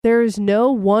There is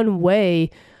no one way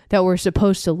that we're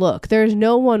supposed to look. There's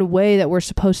no one way that we're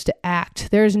supposed to act.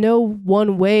 There's no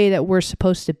one way that we're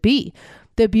supposed to be.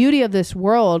 The beauty of this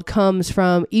world comes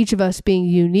from each of us being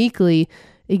uniquely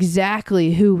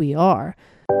exactly who we are.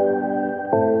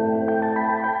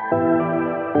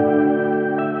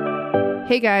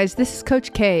 Hey guys, this is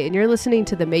Coach K, and you're listening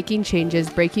to the Making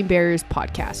Changes, Breaking Barriers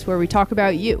podcast, where we talk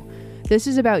about you. This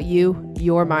is about you,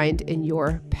 your mind, and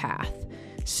your path.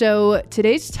 So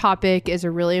today's topic is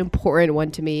a really important one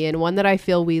to me, and one that I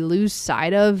feel we lose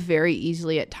sight of very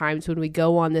easily at times when we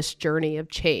go on this journey of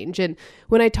change. And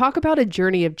when I talk about a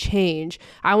journey of change,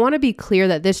 I want to be clear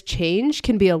that this change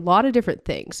can be a lot of different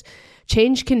things.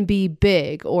 Change can be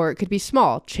big or it could be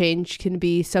small. Change can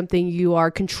be something you are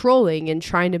controlling and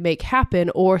trying to make happen,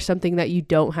 or something that you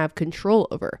don't have control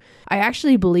over. I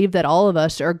actually believe that all of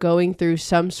us are going through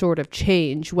some sort of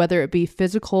change, whether it be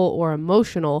physical or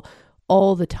emotional,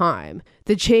 all the time.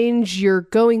 The change you're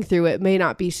going through, it may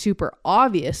not be super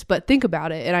obvious, but think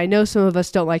about it. And I know some of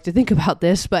us don't like to think about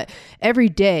this, but every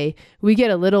day we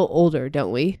get a little older,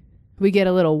 don't we? We get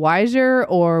a little wiser,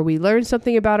 or we learn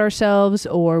something about ourselves,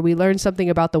 or we learn something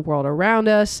about the world around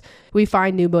us. We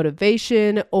find new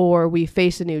motivation, or we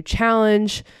face a new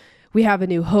challenge. We have a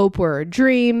new hope or a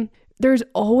dream. There's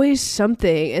always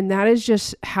something, and that is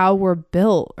just how we're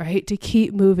built, right? To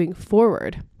keep moving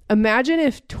forward. Imagine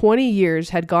if 20 years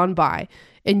had gone by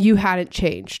and you hadn't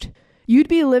changed. You'd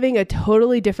be living a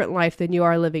totally different life than you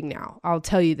are living now. I'll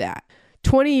tell you that.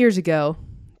 20 years ago,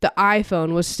 the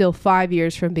iPhone was still 5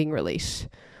 years from being released.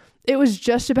 It was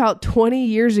just about 20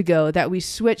 years ago that we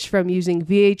switched from using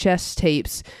VHS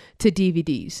tapes to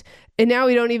DVDs. And now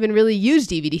we don't even really use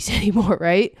DVDs anymore,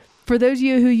 right? For those of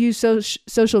you who use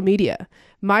social media,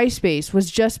 MySpace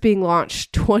was just being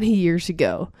launched 20 years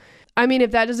ago. I mean,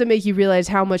 if that doesn't make you realize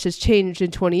how much has changed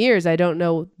in 20 years, I don't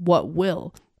know what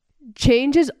will.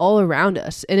 Change is all around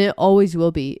us, and it always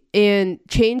will be. And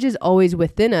change is always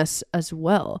within us as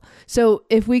well. So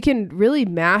if we can really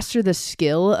master the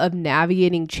skill of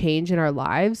navigating change in our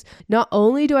lives, not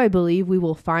only do I believe we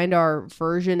will find our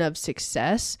version of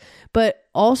success, but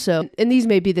also, and these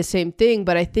may be the same thing,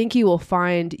 but I think you will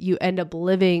find you end up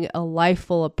living a life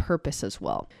full of purpose as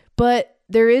well. But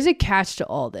there is a catch to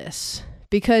all this.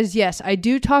 Because yes, I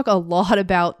do talk a lot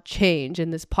about change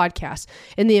in this podcast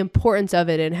and the importance of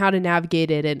it and how to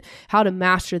navigate it and how to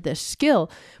master this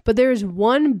skill. But there's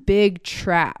one big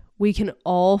trap we can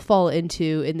all fall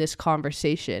into in this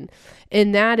conversation.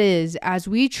 And that is, as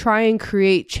we try and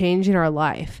create change in our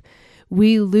life,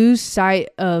 we lose sight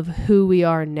of who we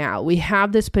are now. We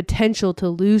have this potential to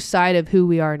lose sight of who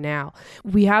we are now.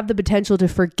 We have the potential to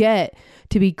forget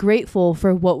to be grateful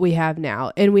for what we have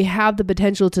now. And we have the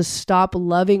potential to stop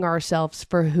loving ourselves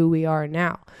for who we are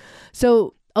now.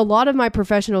 So a lot of my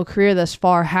professional career thus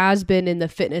far has been in the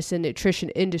fitness and nutrition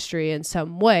industry in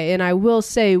some way. And I will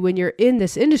say, when you're in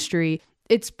this industry,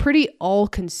 it's pretty all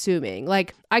consuming.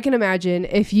 Like, I can imagine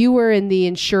if you were in the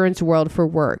insurance world for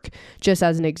work, just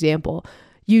as an example,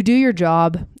 you do your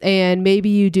job and maybe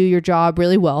you do your job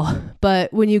really well,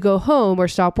 but when you go home or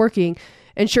stop working,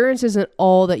 insurance isn't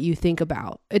all that you think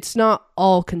about. It's not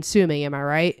all consuming, am I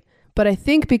right? But I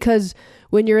think because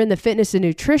when you're in the fitness and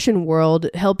nutrition world,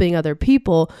 helping other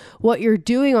people, what you're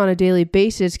doing on a daily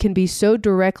basis can be so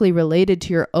directly related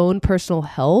to your own personal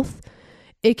health.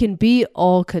 It can be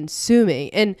all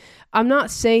consuming. And I'm not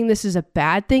saying this is a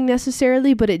bad thing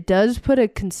necessarily, but it does put a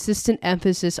consistent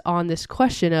emphasis on this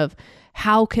question of,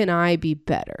 how can I be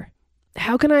better?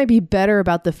 How can I be better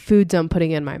about the foods I'm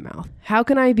putting in my mouth? How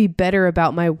can I be better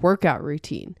about my workout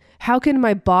routine? How can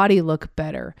my body look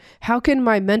better? How can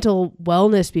my mental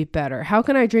wellness be better? How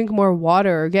can I drink more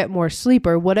water or get more sleep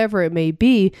or whatever it may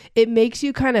be? It makes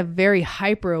you kind of very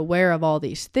hyper aware of all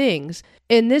these things.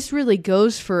 And this really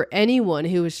goes for anyone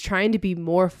who is trying to be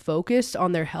more focused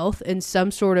on their health in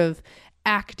some sort of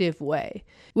active way.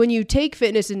 When you take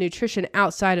fitness and nutrition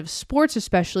outside of sports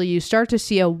especially, you start to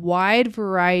see a wide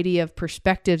variety of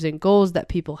perspectives and goals that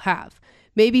people have.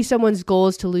 Maybe someone's goal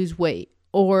is to lose weight,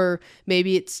 or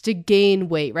maybe it's to gain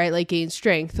weight, right? Like gain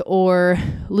strength, or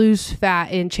lose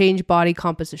fat and change body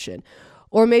composition.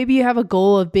 Or maybe you have a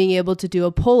goal of being able to do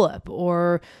a pull-up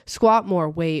or squat more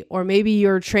weight, or maybe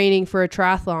you're training for a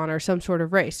triathlon or some sort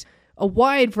of race. A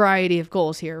wide variety of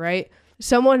goals here, right?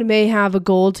 Someone may have a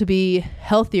goal to be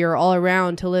healthier all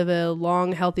around, to live a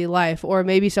long, healthy life, or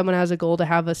maybe someone has a goal to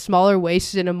have a smaller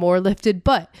waist and a more lifted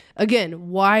butt. Again,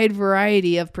 wide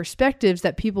variety of perspectives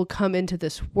that people come into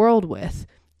this world with.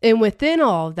 And within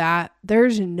all of that,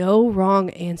 there's no wrong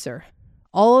answer.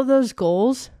 All of those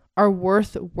goals are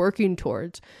worth working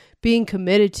towards, being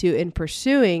committed to, and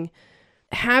pursuing.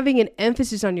 having an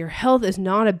emphasis on your health is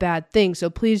not a bad thing. So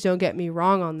please don't get me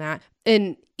wrong on that.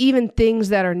 And even things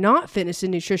that are not fitness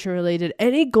and nutrition related,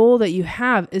 any goal that you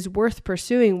have is worth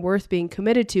pursuing, worth being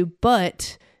committed to.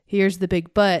 But here's the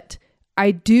big but.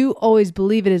 I do always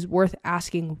believe it is worth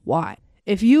asking why.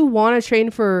 If you want to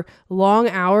train for long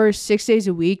hours, 6 days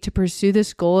a week to pursue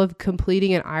this goal of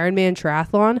completing an Ironman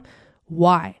triathlon,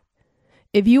 why?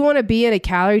 If you want to be in a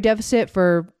calorie deficit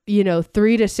for,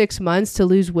 3 to 6 months to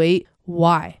lose weight,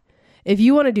 why? If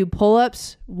you want to do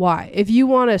pull-ups, why? If you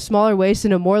want a smaller waist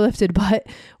and a more lifted butt,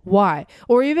 why?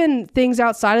 Or even things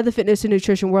outside of the fitness and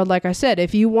nutrition world, like I said,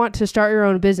 if you want to start your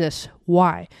own business,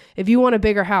 why? If you want a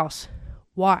bigger house,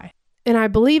 why? And I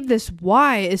believe this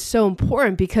why is so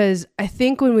important because I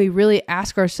think when we really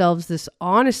ask ourselves this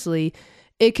honestly,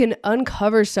 it can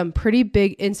uncover some pretty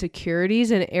big insecurities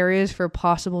and areas for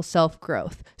possible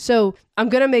self-growth. So I'm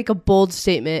going to make a bold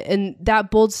statement, and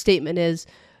that bold statement is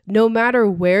no matter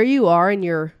where you are in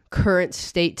your current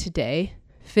state today,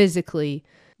 physically,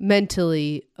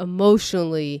 mentally,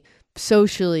 emotionally,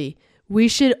 socially, we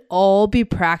should all be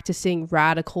practicing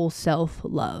radical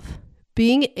self-love.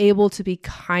 Being able to be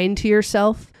kind to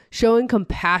yourself, showing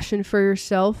compassion for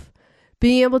yourself,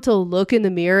 being able to look in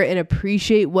the mirror and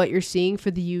appreciate what you're seeing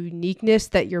for the uniqueness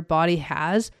that your body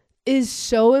has is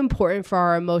so important for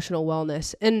our emotional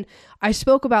wellness. And I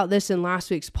spoke about this in last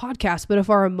week's podcast, but if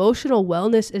our emotional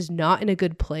wellness is not in a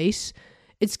good place,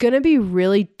 it's going to be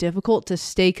really difficult to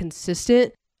stay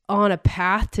consistent on a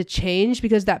path to change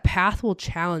because that path will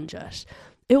challenge us.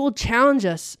 It will challenge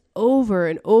us over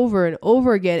and over and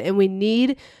over again. And we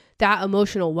need that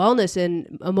emotional wellness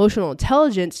and emotional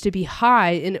intelligence to be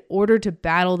high in order to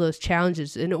battle those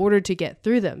challenges, in order to get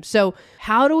through them. So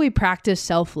how do we practice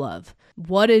self-love?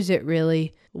 What is it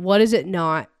really? What is it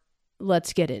not?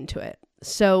 Let's get into it.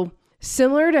 So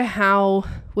similar to how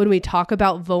when we talk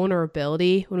about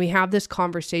vulnerability, when we have this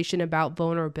conversation about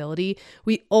vulnerability,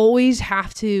 we always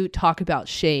have to talk about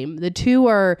shame. The two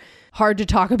are hard to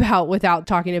talk about without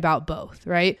talking about both,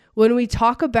 right? When we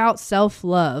talk about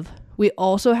self-love, we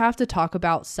also have to talk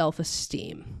about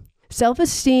self-esteem.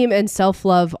 Self-esteem and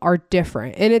self-love are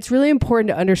different, and it's really important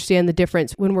to understand the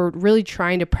difference when we're really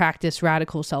trying to practice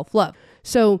radical self-love.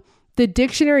 So the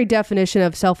dictionary definition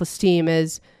of self-esteem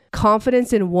is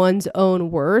confidence in one's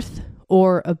own worth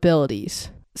or abilities.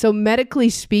 So medically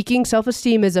speaking,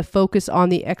 self-esteem is a focus on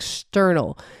the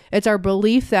external. It's our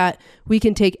belief that we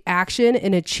can take action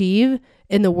and achieve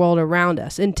in the world around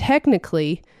us. And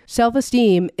technically,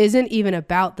 self-esteem isn't even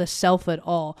about the self at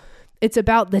all. It's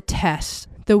about the test,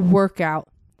 the workout,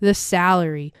 the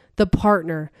salary, the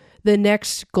partner, the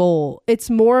next goal. It's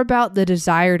more about the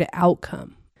desired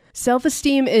outcome.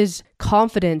 Self-esteem is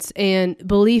confidence and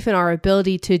belief in our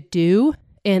ability to do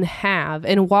and have.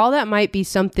 And while that might be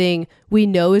something we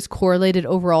know is correlated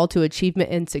overall to achievement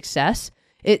and success,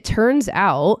 it turns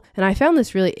out, and I found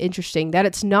this really interesting, that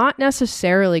it's not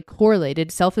necessarily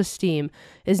correlated. Self-esteem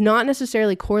is not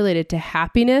necessarily correlated to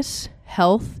happiness,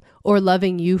 health, or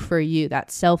loving you for you. That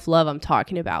self-love I'm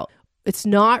talking about. It's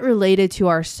not related to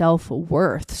our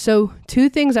self-worth. So 2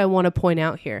 things I want to point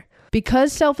out here.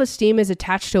 Because self-esteem is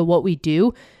attached to what we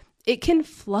do, it can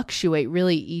fluctuate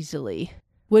really easily.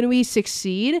 When we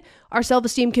succeed, our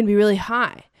self-esteem can be really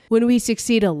high. When we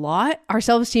succeed a lot, our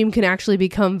self-esteem can actually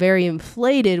become very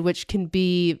inflated, which can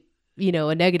be,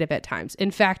 a negative at times. In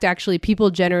fact, actually, people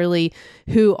generally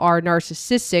who are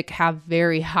narcissistic have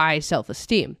very high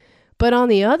self-esteem. But on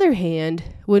the other hand,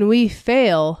 when we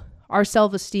fail, our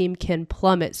self-esteem can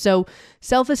plummet. So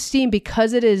self-esteem,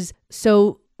 because it is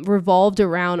so revolved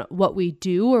around what we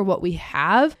do or what we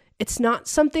have, it's not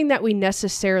something that we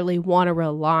necessarily want to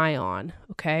rely on,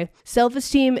 okay?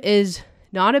 Self-esteem is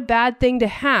not a bad thing to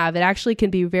have. It actually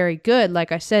can be very good.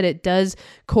 Like I said, it does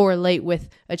correlate with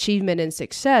achievement and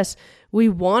success. We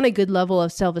want a good level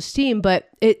of self-esteem, but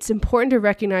it's important to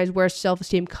recognize where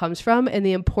self-esteem comes from and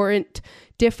the important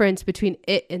difference between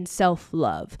it and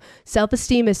self-love.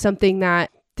 Self-esteem is something that,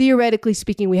 theoretically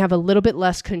speaking, we have a little bit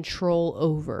less control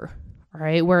over, all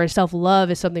right? Whereas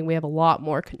self-love is something we have a lot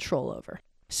more control over.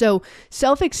 So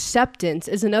self-acceptance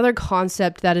is another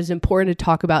concept that is important to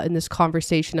talk about in this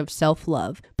conversation of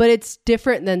self-love, but it's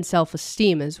different than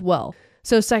self-esteem as well.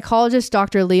 So psychologist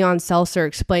Dr. Leon Seltzer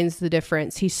explains the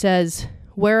difference. He says,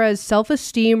 whereas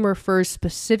self-esteem refers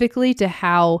specifically to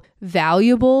how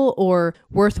valuable or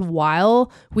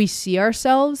worthwhile we see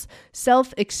ourselves,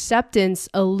 self-acceptance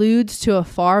alludes to a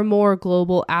far more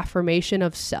global affirmation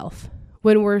of self.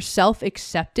 When we're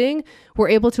self-accepting, we're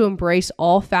able to embrace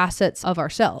all facets of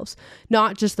ourselves,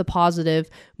 not just the positive,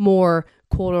 more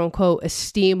quote unquote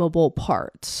esteemable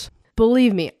parts.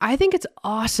 Believe me, I think it's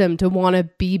awesome to want to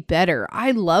be better. I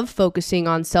love focusing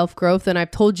on self-growth, and I've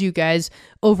told you guys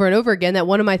over and over again that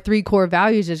one of my 3 core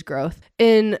values is growth.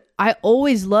 And I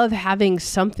always love having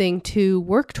something to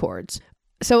work towards.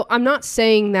 So I'm not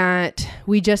saying that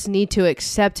we just need to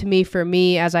accept me for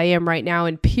me as I am right now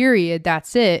and period,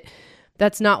 that's it.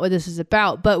 That's not what this is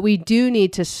about, but we do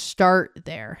need to start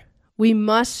there. We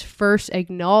must first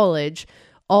acknowledge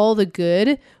all the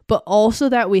good, but also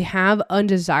that we have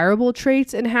undesirable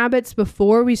traits and habits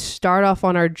before we start off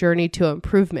on our journey to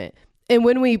improvement. And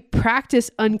when we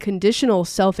practice unconditional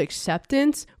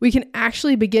self-acceptance, we can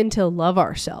actually begin to love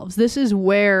ourselves. This is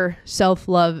where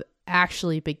self-love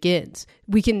actually begins.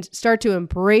 We can start to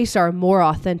embrace our more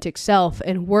authentic self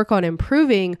and work on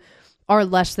improving our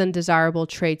less than desirable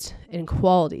traits and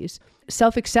qualities.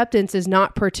 Self-acceptance is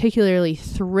not particularly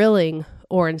thrilling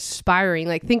or inspiring.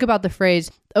 Like, think about the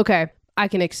phrase, okay, I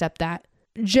can accept that.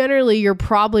 Generally, you're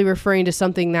probably referring to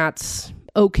something that's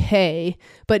okay,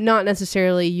 but not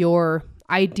necessarily your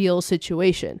ideal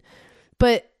situation.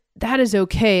 But that is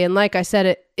okay. And like I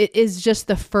said, it is just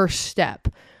the first step.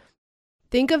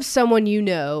 Think of someone you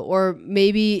know, or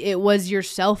maybe it was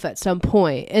yourself at some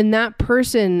point, and that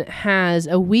person has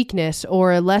a weakness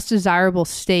or a less desirable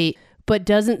state, but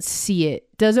doesn't see it,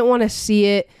 doesn't want to see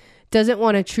it, doesn't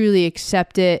want to truly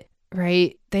accept it,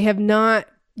 right? They have not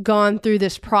gone through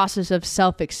this process of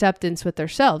self-acceptance with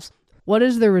themselves. What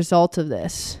is the result of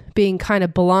this? Being kind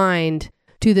of blind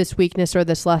to this weakness or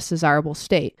this less desirable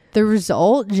state. The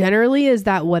result generally is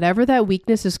that whatever that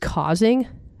weakness is causing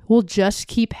will just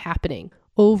keep happening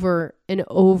over and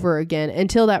over again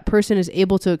until that person is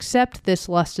able to accept this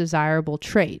less desirable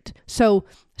trait. So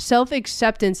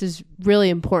self-acceptance is really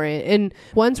important. And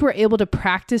once we're able to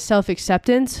practice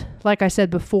self-acceptance, like I said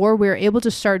before, we're able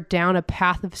to start down a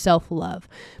path of self-love.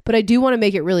 But I do want to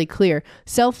make it really clear.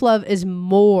 Self-love is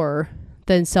more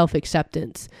than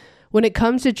self-acceptance. When it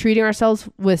comes to treating ourselves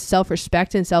with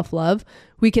self-respect and self-love,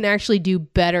 we can actually do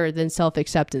better than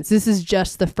self-acceptance. This is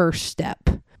just the first step.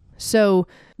 So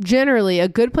generally, a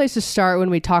good place to start when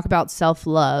we talk about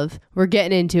self-love, we're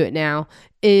getting into it now,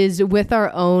 is with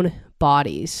our own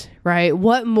bodies, right?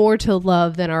 What more to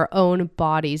love than our own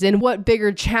bodies? And what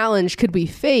bigger challenge could we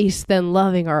face than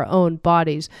loving our own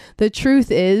bodies? The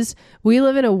truth is, we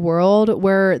live in a world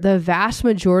where the vast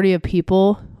majority of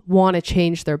people want to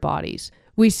change their bodies.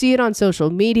 We see it on social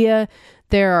media.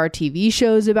 There are TV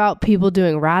shows about people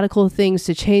doing radical things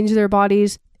to change their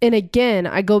bodies. And again,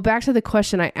 I go back to the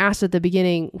question I asked at the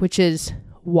beginning, which is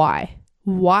why?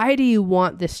 Why do you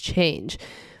want this change?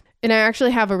 And I actually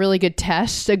have a really good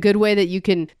test, a good way that you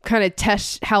can kind of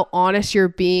test how honest you're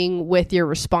being with your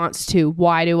response to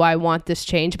why do I want this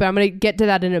change? But I'm going to get to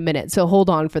that in a minute, so hold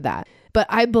on for that. But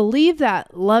I believe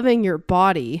that loving your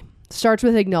body starts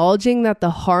with acknowledging that the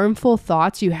harmful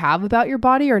thoughts you have about your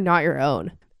body are not your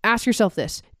own. Ask yourself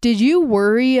this. Did you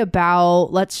worry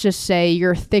about, let's just say,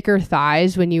 your thicker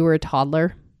thighs when you were a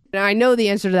toddler? And I know the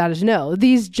answer to that is no.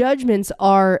 These judgments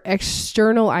are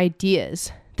external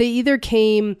ideas. They either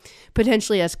came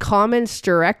potentially as comments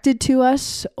directed to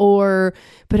us or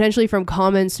potentially from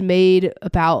comments made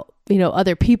about,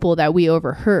 other people that we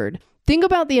overheard. Think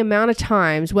about the amount of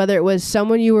times, whether it was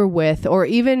someone you were with or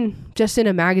even just in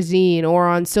a magazine or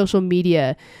on social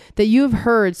media, that you've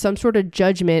heard some sort of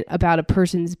judgment about a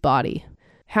person's body.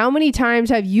 How many times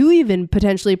have you even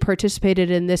potentially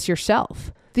participated in this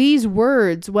yourself? These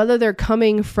words, whether they're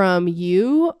coming from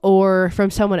you or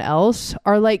from someone else,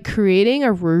 are like creating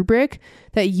a rubric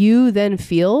that you then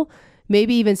feel,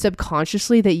 maybe even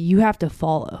subconsciously, that you have to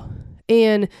follow.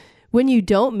 And when you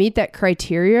don't meet that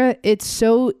criteria, it's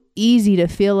so easy to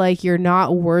feel like you're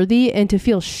not worthy and to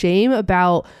feel shame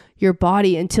about your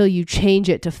body until you change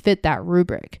it to fit that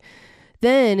rubric.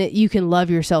 Then you can love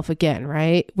yourself again,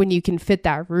 right? When you can fit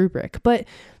that rubric. But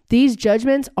these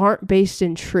judgments aren't based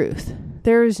in truth.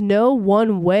 There is no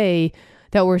one way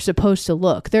that we're supposed to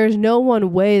look. There's no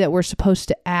one way that we're supposed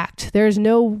to act. There's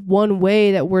no one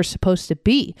way that we're supposed to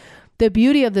be. The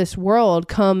beauty of this world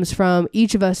comes from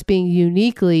each of us being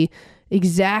uniquely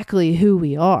exactly who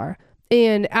we are.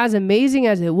 And as amazing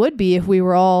as it would be if we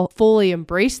were all fully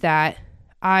embrace that,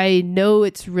 I know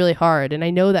it's really hard, and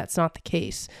I know that's not the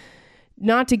case.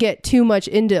 Not to get too much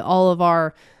into all of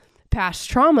our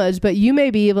past traumas, but you may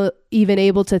be even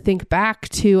able to think back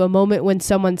to a moment when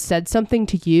someone said something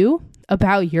to you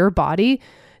about your body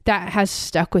that has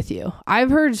stuck with you. I've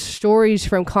heard stories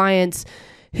from clients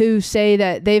who say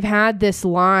that they've had this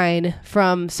line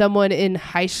from someone in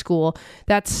high school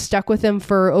that's stuck with them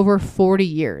for over 40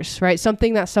 years, right?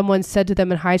 Something that someone said to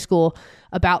them in high school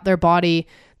about their body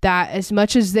that as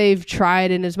much as they've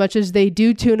tried and as much as they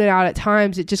do tune it out at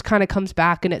times, it just kind of comes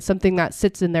back and it's something that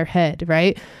sits in their head,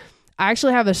 right? I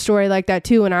actually have a story like that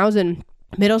too. When I was in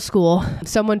middle school,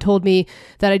 someone told me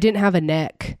that I didn't have a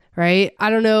neck, right? I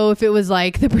don't know if it was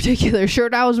like the particular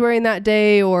shirt I was wearing that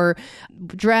day or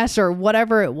dress or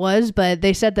whatever it was, but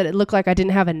they said that it looked like I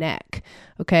didn't have a neck.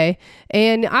 Okay.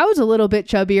 And I was a little bit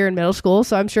chubbier in middle school,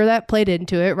 so I'm sure that played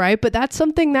into it, right? But that's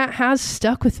something that has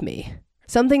stuck with me.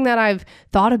 Something that I've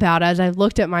thought about as I've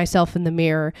looked at myself in the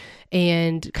mirror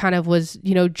and kind of was,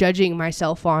 judging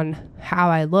myself on how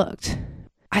I looked.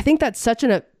 I think that's such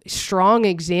a strong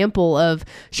example of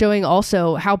showing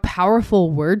also how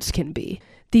powerful words can be.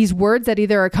 These words that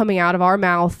either are coming out of our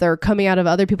mouth or coming out of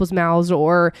other people's mouths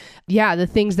or, the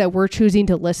things that we're choosing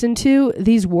to listen to,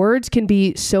 these words can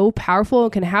be so powerful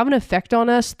and can have an effect on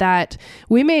us that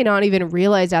we may not even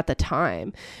realize at the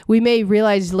time. We may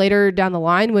realize later down the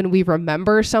line when we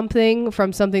remember something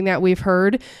from something that we've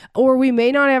heard, or we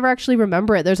may not ever actually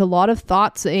remember it. There's a lot of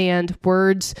thoughts and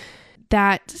words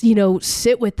that,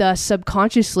 sit with us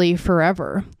subconsciously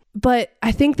forever. But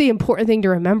I think the important thing to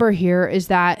remember here is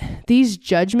that these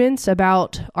judgments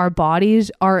about our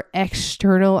bodies are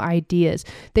external ideas.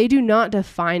 They do not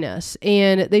define us,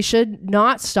 and they should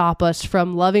not stop us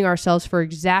from loving ourselves for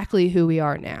exactly who we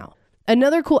are now.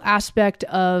 Another cool aspect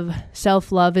of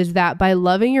self-love is that by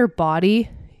loving your body,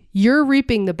 you're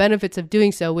reaping the benefits of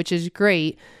doing so, which is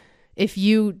great. If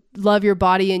you love your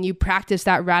body and you practice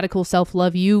that radical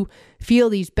self-love, you feel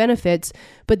these benefits.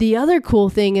 But the other cool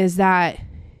thing is that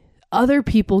other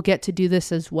people get to do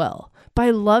this as well. By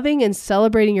loving and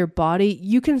celebrating your body,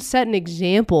 you can set an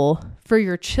example for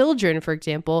your children, for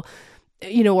example,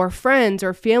 or friends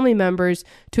or family members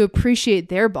to appreciate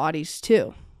their bodies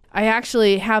too. I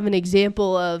actually have an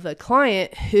example of a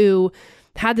client who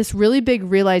had this really big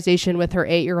realization with her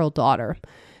 8-year-old daughter.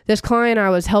 This client, I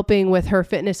was helping with her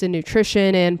fitness and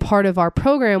nutrition, and part of our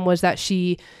program was that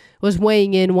she was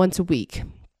weighing in once a week.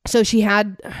 So she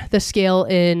had the scale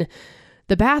in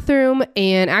the bathroom,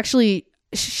 and actually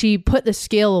she put the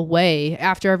scale away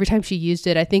after every time she used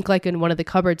it, I think like in one of the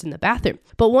cupboards in the bathroom.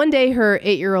 But one day her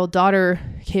 8-year-old daughter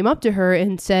came up to her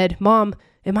and said, "Mom,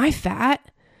 am I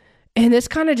fat?" And this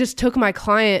kind of just took my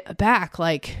client aback.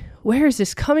 Like, where is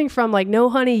this coming from? Like, no,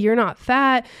 honey, you're not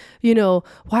fat.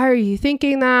 Why are you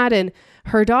thinking that? And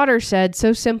her daughter said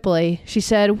so simply, she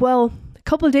said, "Well, a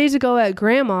couple of days ago at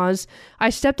grandma's, I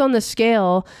stepped on the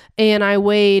scale and I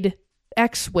weighed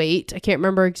X weight. I can't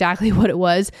remember exactly what it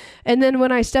was. And then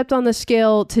when I stepped on the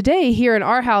scale today here in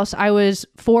our house, I was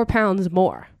 4 pounds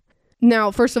more."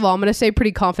 Now, first of all, I'm going to say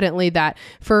pretty confidently that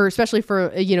especially for,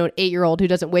 an 8-year-old who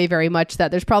doesn't weigh very much, that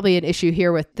there's probably an issue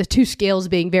here with the two scales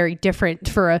being very different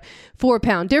for a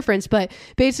 4-pound difference. But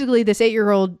basically this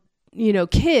 8-year-old,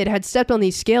 kid had stepped on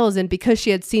these scales, and because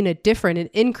she had seen an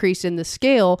increase in the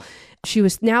scale, she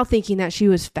was now thinking that she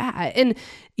was fat. And,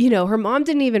 her mom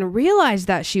didn't even realize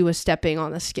that she was stepping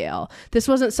on the scale. This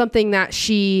wasn't something that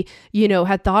she,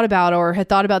 had thought about, or had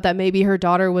thought about that maybe her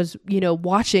daughter was,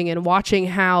 watching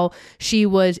how she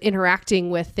was interacting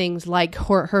with things like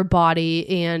her body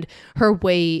and her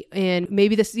weight. And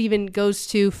maybe this even goes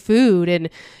to food and,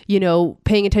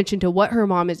 paying attention to what her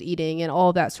mom is eating and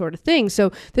all that sort of thing.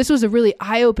 So this was a really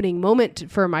eye-opening moment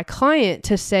for my client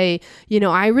to say,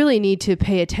 I really need to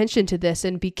pay attention to this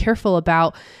and be careful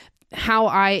about how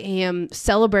I am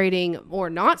celebrating or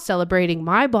not celebrating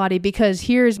my body, because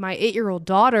here's my 8-year-old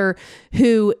daughter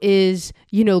who is,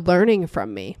 learning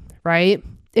from me, right?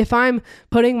 If I'm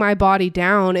putting my body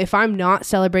down, if I'm not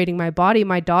celebrating my body,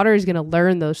 my daughter is going to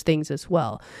learn those things as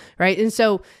well, right? And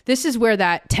so this is where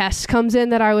that test comes in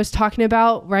that I was talking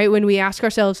about, right? When we ask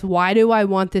ourselves, why do I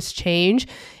want this change?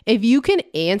 If you can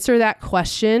answer that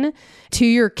question to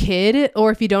your kid,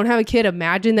 or if you don't have a kid,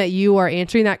 imagine that you are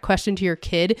answering that question to your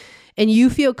kid and you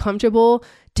feel comfortable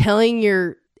telling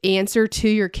your answer to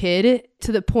your kid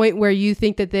to the point where you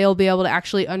think that they'll be able to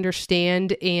actually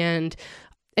understand and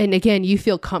again, you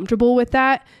feel comfortable with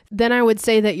that, then I would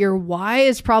say that your why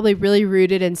is probably really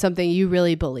rooted in something you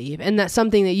really believe, and that's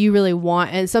something that you really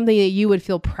want and something that you would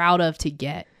feel proud of to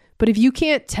get. But if you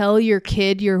can't tell your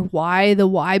kid your why, the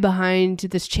why behind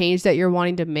this change that you're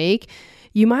wanting to make,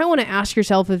 you might want to ask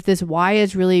yourself if this why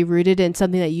is really rooted in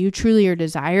something that you truly are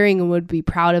desiring and would be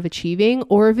proud of achieving,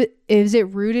 or if it is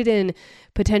rooted in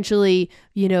potentially,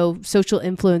 social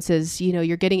influences.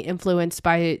 You're getting influenced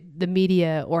by the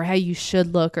media, or how you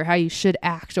should look, or how you should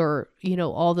act, or,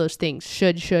 all those things.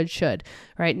 Should,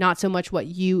 right? Not so much what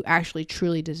you actually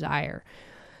truly desire.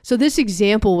 So this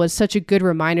example was such a good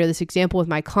reminder, this example with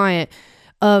my client,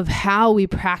 of how we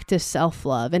practice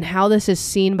self-love and how this is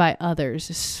seen by others,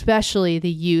 especially the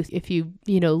youth. If you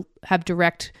have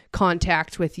direct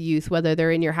contact with youth, whether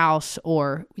they're in your house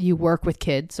or you work with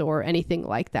kids or anything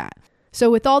like that. So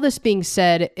with all this being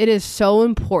said, it is so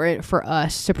important for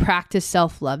us to practice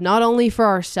self-love, not only for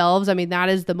ourselves. I mean, that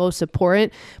is the most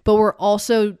important, but we're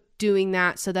also doing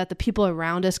that so that the people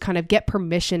around us kind of get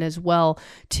permission as well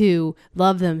to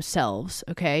love themselves.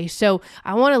 Okay. So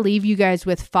I want to leave you guys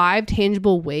with 5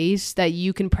 tangible ways that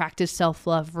you can practice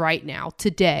self-love right now,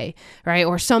 today, right?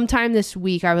 Or sometime this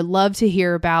week. I would love to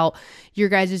hear about your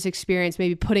guys' experience,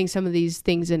 maybe putting some of these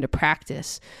things into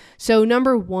practice. So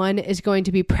number 1 is going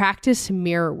to be practice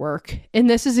mirror work. And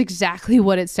this is exactly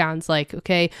what it sounds like.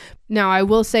 Okay. Now, I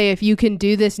will say if you can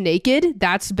do this naked,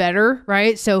 that's better,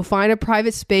 right? So find a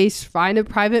private space, find a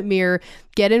private mirror,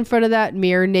 get in front of that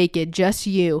mirror naked, just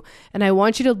you. And I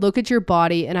want you to look at your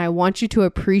body and I want you to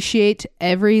appreciate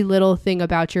every little thing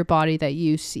about your body that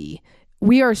you see.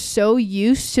 We are so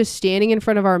used to standing in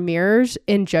front of our mirrors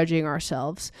and judging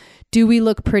ourselves. Do we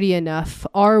look pretty enough?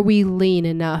 Are we lean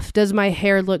enough? Does my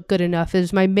hair look good enough?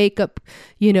 Is my makeup,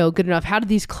 good enough? How do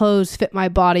these clothes fit my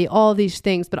body? All these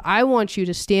things. But I want you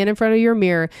to stand in front of your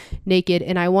mirror naked,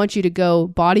 and I want you to go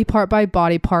body part by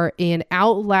body part and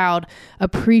out loud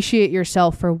appreciate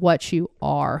yourself for what you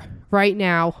are right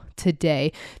now,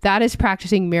 today. That is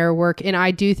practicing mirror work. And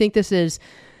I do think this is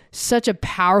such a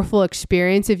powerful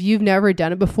experience. If you've never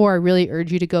done it before, I really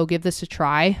urge you to go give this a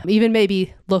try. Even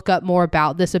maybe look up more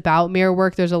about this, about mirror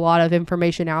work. There's a lot of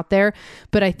information out there,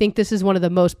 but I think this is one of the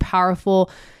most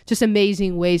powerful, just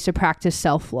amazing ways to practice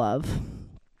self-love.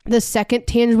 The second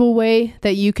tangible way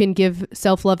that you can give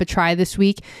self-love a try this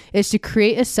week is to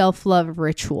create a self-love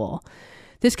ritual.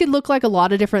 This could look like a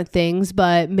lot of different things,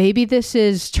 but maybe this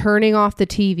is turning off the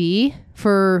TV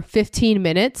for 15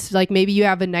 minutes. Like maybe you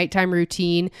have a nighttime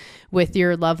routine with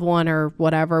your loved one or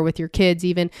whatever, with your kids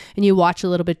even, and you watch a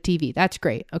little bit of TV. That's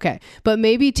great. Okay. But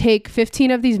maybe take 15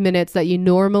 of these minutes that you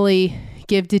normally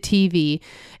give to TV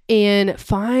and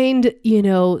find,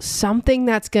 something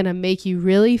that's going to make you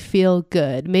really feel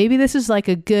good. Maybe this is like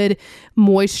a good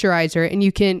moisturizer and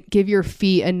you can give your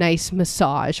feet a nice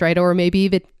massage, right? Or maybe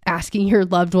even asking your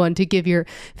loved one to give your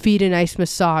feet a nice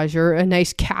massage or a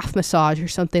nice calf massage or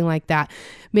something like that.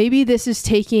 Maybe this is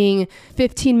taking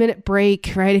 15-minute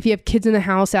break, right? If you have kids in the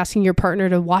house, asking your partner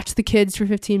to watch the kids for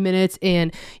 15 minutes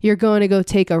and you're going to go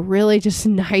take a really just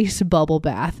nice bubble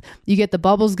bath. You get the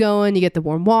bubbles going, you get the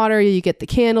warm water, you get the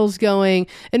candles going.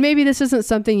 And maybe this isn't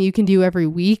something you can do every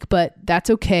week, but that's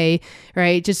okay,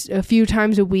 right? Just a few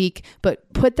times a week,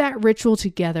 but put that ritual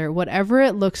together, whatever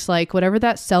it looks like, whatever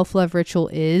that self-love ritual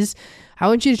is. I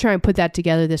want you to try and put that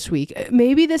together this week.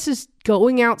 Maybe this is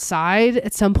going outside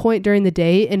at some point during the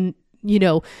day and,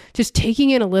 just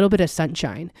taking in a little bit of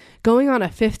sunshine, going on a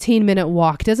 15-minute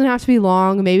walk. It doesn't have to be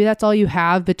long. Maybe that's all you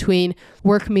have between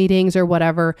work meetings or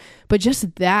whatever, but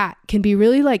just that can be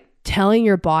really like telling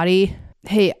your body,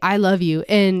 hey, I love you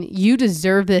and you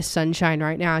deserve this sunshine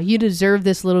right now. You deserve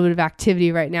this little bit of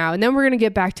activity right now. And then we're going to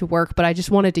get back to work, but I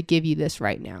just wanted to give you this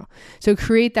right now. So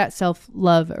create that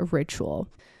self-love ritual.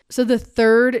 So the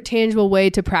third tangible way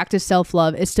to practice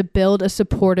self-love is to build a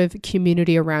supportive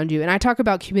community around you. And I talk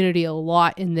about community a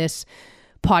lot in this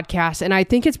podcast. And I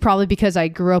think it's probably because I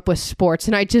grew up with sports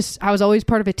and I was always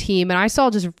part of a team. And I saw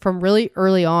just from really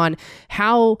early on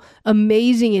how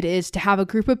amazing it is to have a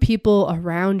group of people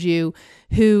around you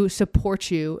who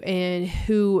support you and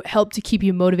who help to keep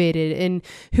you motivated and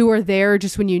who are there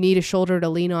just when you need a shoulder to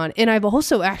lean on. And I've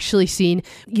also actually seen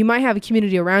you might have a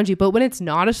community around you, but when it's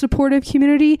not a supportive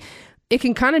community, it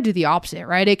can kind of do the opposite,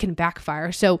 right? It can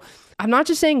backfire. So I'm not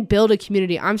just saying build a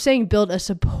community. I'm saying build a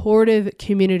supportive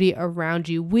community around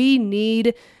you. We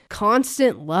need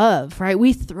constant love, right?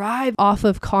 We thrive off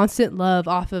of constant love,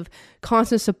 off of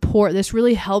constant support. This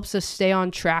really helps us stay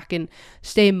on track and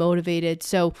stay motivated.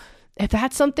 So if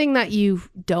that's something that you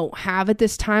don't have at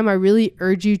this time, I really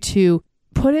urge you to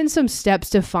put in some steps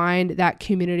to find that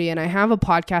community. And I have a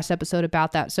podcast episode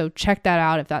about that. So check that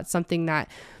out if that's something that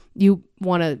you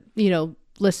want to,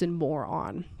 listen more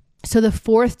on. So the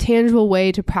fourth tangible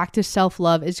way to practice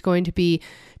self-love is going to be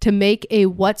to make a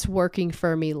what's working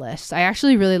for me list. I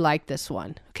actually really like this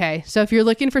one. Okay. So if you're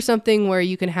looking for something where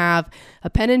you can have a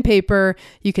pen and paper,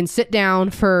 you can sit down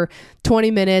for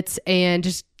 20 minutes and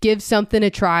just give something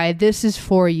a try, this is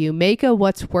for you. Make a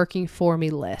what's working for me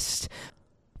list.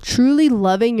 truly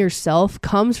loving yourself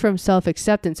comes from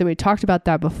self-acceptance. And we talked about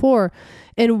that before.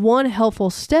 And one helpful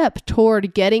step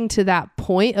toward getting to that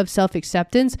point of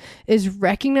self-acceptance is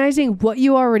recognizing what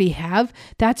you already have.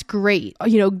 That's great.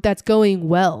 That's going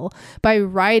well, by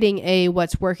writing a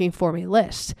what's working for me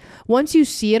list. Once you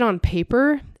see it on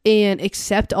paper and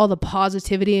accept all the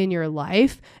positivity in your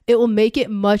life, it will make it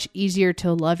much easier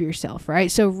to love yourself, right?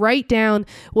 So write down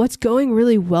what's going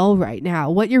really well right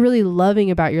now, what you're really loving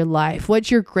about your life,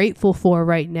 what you're grateful for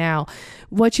right now,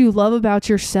 what you love about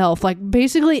yourself, like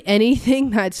basically anything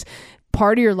that's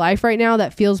part of your life right now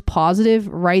that feels positive,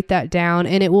 write that down,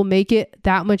 and it will make it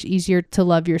that much easier to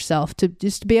love yourself, to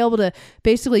just be able to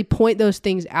basically point those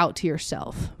things out to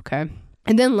yourself, okay?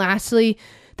 And then lastly,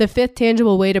 the fifth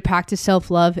tangible way to practice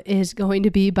self-love is going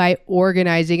to be by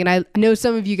organizing. And I know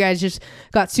some of you guys just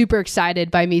got super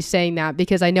excited by me saying that,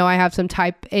 because I know I have some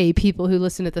type A people who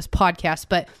listen to this podcast.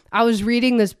 But I was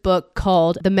reading this book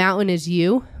called The Mountain Is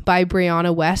You by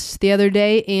Brianna Wiest the other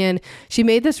day, and she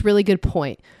made this really good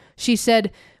point. She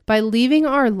said, by leaving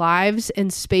our lives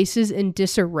and spaces in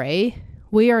disarray,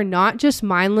 we are not just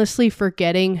mindlessly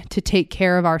forgetting to take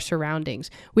care of our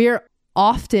surroundings. We are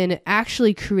often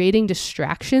actually creating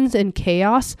distractions and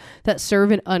chaos that serve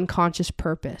an unconscious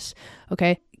purpose.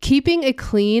 Okay. Keeping a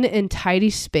clean and tidy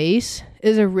space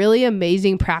is a really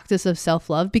amazing practice of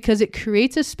self-love, because it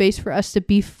creates a space for us to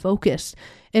be focused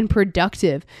and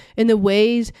productive in the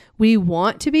ways we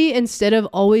want to be, instead of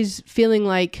always feeling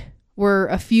like we're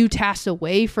a few tasks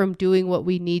away from doing what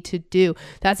we need to do.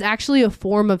 That's actually a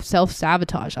form of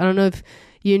self-sabotage. I don't know if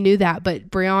you knew that, but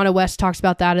Brianna Wiest talks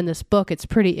about that in this book. It's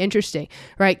pretty interesting,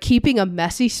 right? Keeping a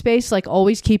messy space, like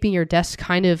always keeping your desk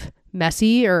kind of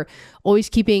messy, or always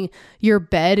keeping your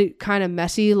bed kind of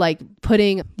messy, like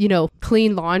putting,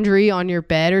 clean laundry on your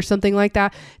bed or something like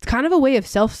that. It's kind of a way of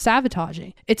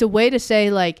self-sabotaging. It's a way to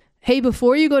say like, hey,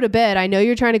 before you go to bed, I know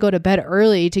you're trying to go to bed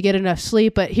early to get enough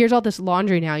sleep, but here's all this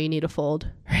laundry now you need to fold,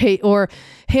 right? Or,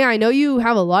 hey, I know you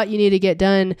have a lot you need to get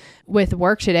done with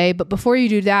work today, but before you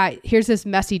do that, here's this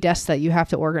messy desk that you have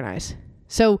to organize.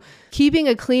 So keeping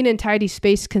a clean and tidy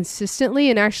space consistently,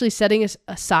 and actually setting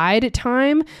aside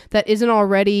time that isn't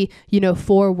already,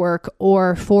 for work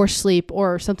or for sleep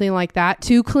or something like that,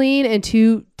 to clean and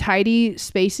to tidy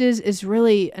spaces is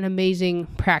really an amazing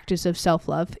practice of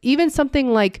self-love. Even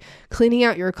something like cleaning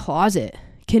out your closet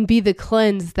can be the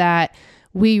cleanse that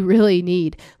we really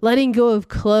need. Letting go of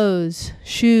clothes,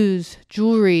 shoes,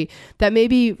 jewelry that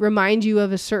maybe remind you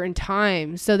of a certain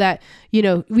time, so that,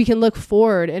 we can look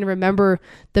forward and remember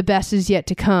the best is yet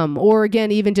to come. Or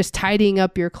again, even just tidying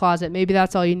up your closet. Maybe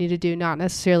that's all you need to do, not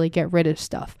necessarily get rid of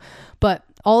stuff. But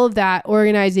all of that,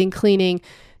 organizing, cleaning,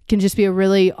 can just be a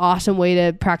really awesome way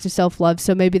to practice self-love.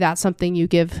 So maybe that's something you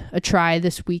give a try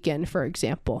this weekend, for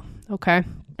example. Okay.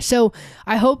 So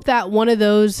I hope that one of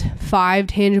those 5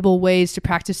 tangible ways to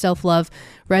practice self-love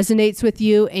resonates with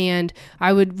you. And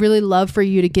I would really love for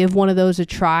you to give one of those a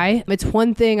try. It's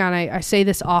one thing, and I say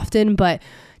this often, but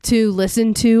to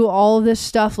listen to all of this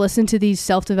stuff, listen to these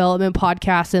self-development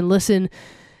podcasts, and listen,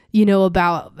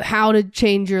 about how to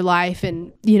change your life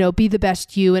and, be the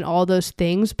best you and all those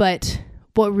things. But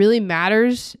what really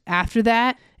matters after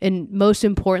that, and most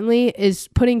importantly, is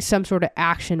putting some sort of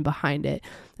action behind it.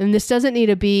 And this doesn't need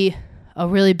to be a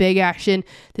really big action.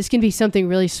 This can be something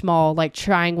really small, like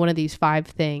trying one of these 5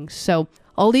 things. So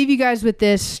I'll leave you guys with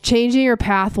this. Changing your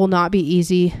path will not be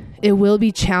easy. It will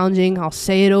be challenging. I'll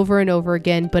say it over and over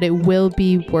again, but it will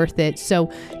be worth it.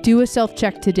 So do a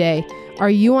self-check today.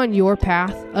 Are you on your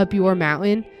path up your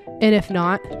mountain? And if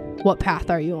not, what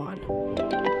path are you on?